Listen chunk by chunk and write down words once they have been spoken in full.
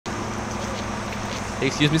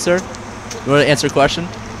Excuse me, sir? You want to answer a question?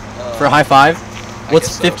 For a high five?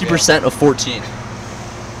 What's 50% of 14?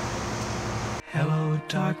 Hello,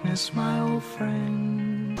 darkness, my old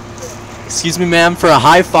friend. Excuse me, ma'am, for a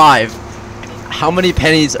high five, how many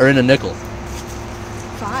pennies are in a nickel?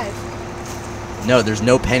 5. No, there's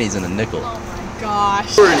no pennies in a nickel. Oh my gosh.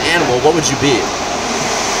 If you were an animal, what would you be?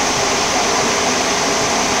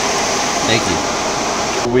 Thank you.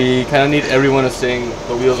 We kind of need everyone to sing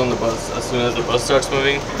The Wheels on the Bus as soon as the bus starts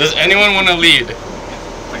moving. Does anyone want to lead?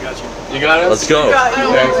 I got you. You got it? Let's go.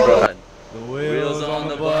 Thanks, bro. The wheels on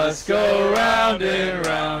the bus go round and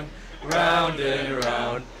round, round and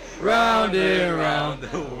round, round and round.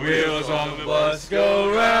 The wheels on the bus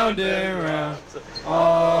go round and round,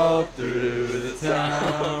 all through the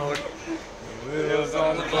town. The wheels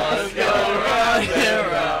on the bus go round and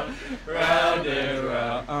round, round and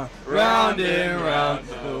round, round and round.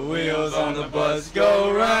 The wheels on the bus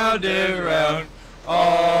go round and round,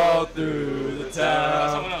 all through the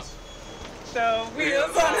town. Someone else. The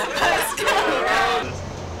wheels on the bus go round.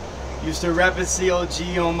 Used to rap at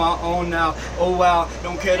COG on my own now. Oh wow,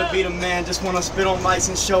 don't care to be the man, just wanna spit on mics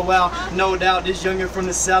and show out. No doubt this youngin' from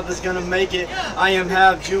the south is gonna make it. I am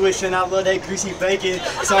half Jewish and I love that greasy bacon.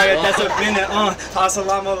 Sorry if that's offended,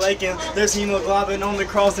 assalamu alaikum. There's hemoglobin on the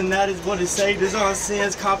cross and that is what it saved us. On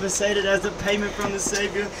sins compensated as a payment from the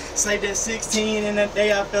Savior. Saved at 16 and that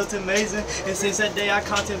day I felt amazing. And since that day I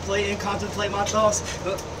contemplate my thoughts.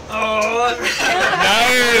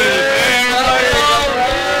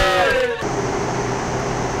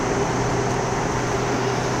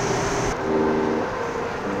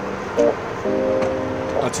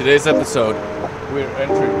 On today's episode, we're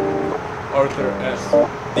entering Arthur S.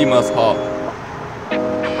 Demas Hall.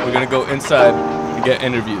 We're gonna go inside and get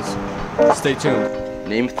interviews. Stay tuned.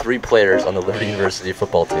 Name 3 players on the Liberty University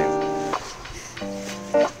football team.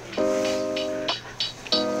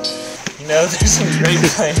 You know, there's some great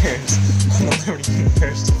players on the Liberty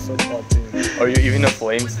University football team. Are you even a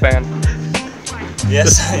Flames fan?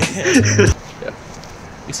 Yes, I am. Yeah.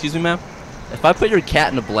 Excuse me, ma'am? If I put your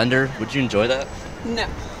cat in a blender, would you enjoy that? No.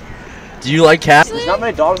 Do you like cats? There's not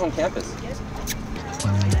many dogs on campus.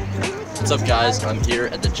 What's up, guys? I'm here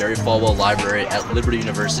at the Jerry Falwell Library at Liberty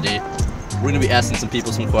University. We're going to be asking some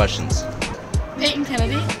people some questions. Peyton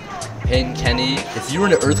Kennedy. Peyton Kenny, if you were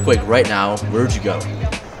in an earthquake right now, where would you go?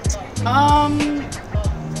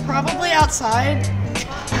 Probably outside.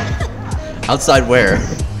 Outside where?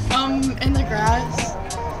 In the grass.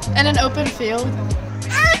 In an open field.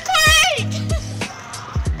 Earthquake!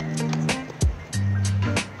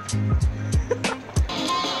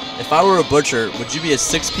 If I were a butcher, would you be a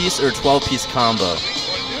 6-piece or a 12-piece combo?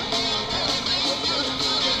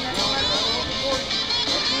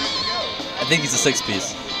 I think he's a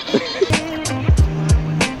 6-piece.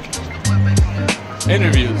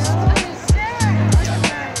 Interviews.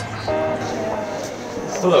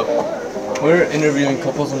 Hello. We're interviewing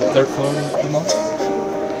couples on the 3rd floor of the mall.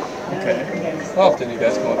 Okay. How often do you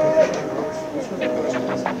guys come up here?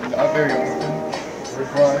 Not very often.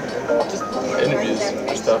 Just interviews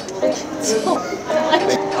or stuff.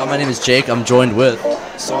 My name is Jake. I'm joined with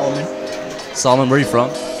Solomon. Solomon. Where are you from?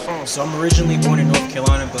 So I'm originally born in North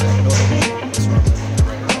Carolina, but in Northern Michigan. That's where I'm living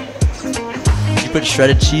right now. You put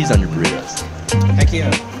shredded cheese on your burritos. Heck yeah.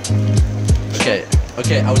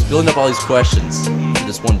 Okay, I was building up all these questions for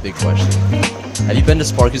this one big question. Have you been to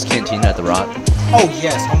Sparky's Cantina at the Rock? Oh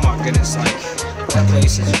yes. Oh my goodness. Like that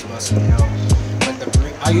place is just busting out. Like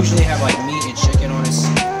I usually have like meat and chicken on it,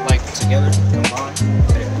 like together combined.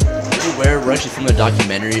 Are you aware we're actually filming a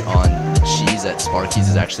documentary on the cheese at Sparky's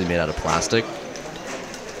is actually made out of plastic?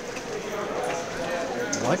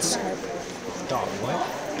 What? Dog, what?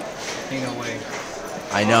 Ain't no way.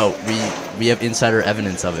 I know, we have insider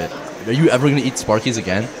evidence of it. Are you ever gonna eat Sparky's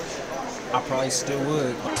again? I probably still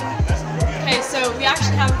would. Okay, so we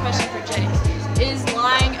actually have a question for Jake. Is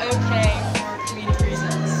lying okay for comedic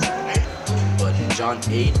reasons? But in John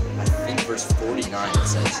 8, I think verse 49, it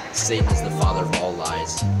says, Satan is the father of all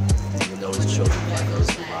lies, even though his children are those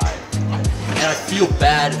who lie. And I feel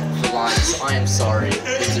bad for lying, so I am sorry.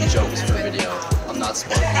 It was a joke, it's for a video. I'm not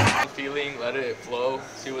Sparky. Feeling, let it flow,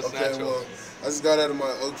 see what's Okay, natural. well, I just got out of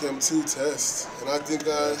my OChem 2 test, and I think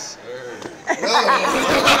I think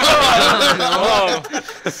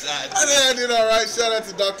I did all right. Shout out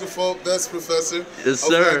to Dr. Folk, best professor. Yes,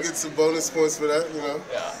 Hopefully sir. I get some bonus points for that, you know.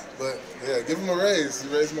 Yeah. But yeah, give him a raise. He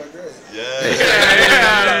raised my grade.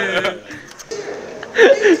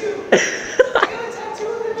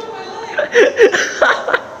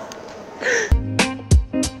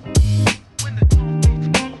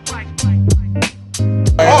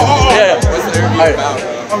 What's the interview about?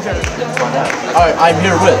 Okay. Let's find out. Alright, I'm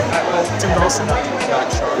here with Tim Dawson.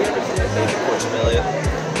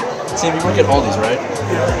 Tim, you work at Aldi's, right?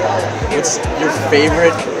 Yeah. What's your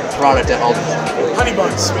favorite product at Aldi's? Honey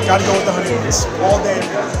buns. We gotta go with the honey buns. All day.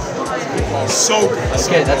 So good.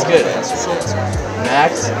 Okay, that's good. So good.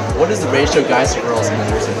 Max, what is the ratio guys to girls in the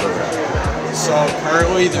nursing program? So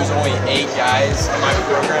currently there's only 8 guys in my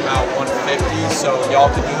program out of 150, so y'all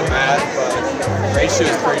can do the math, but the ratio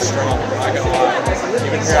is pretty strong, I'm not gonna lie.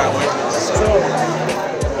 Even here at Witness.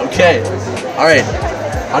 Okay. Alright.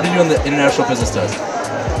 How did you do on the international business test? I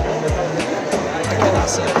cannot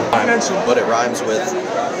say. But it rhymes with 100%.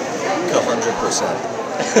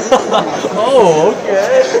 Oh,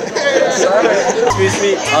 okay. Excuse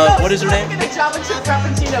me. What is your name? A Java chip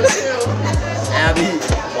frappuccino too. Abby,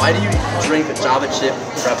 why do you drink a Java chip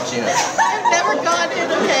frappuccino? I've never gone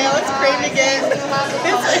in. Okay, let's crave again. This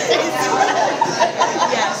tastes red.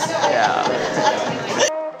 Yes. Yeah.